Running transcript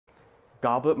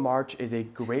Goblet march is a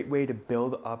great way to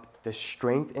build up the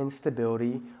strength and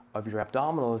stability of your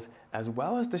abdominals, as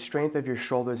well as the strength of your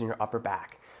shoulders and your upper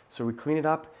back. So we clean it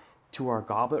up to our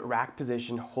goblet rack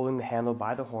position, holding the handle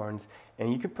by the horns,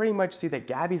 and you can pretty much see that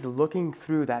Gabby's looking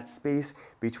through that space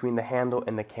between the handle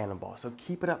and the cannonball. So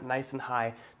keep it up nice and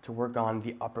high to work on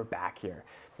the upper back here.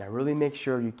 Now really make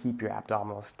sure you keep your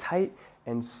abdominals tight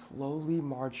and slowly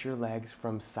march your legs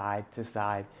from side to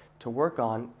side to work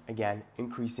on, again,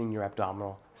 increasing your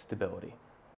abdominal stability.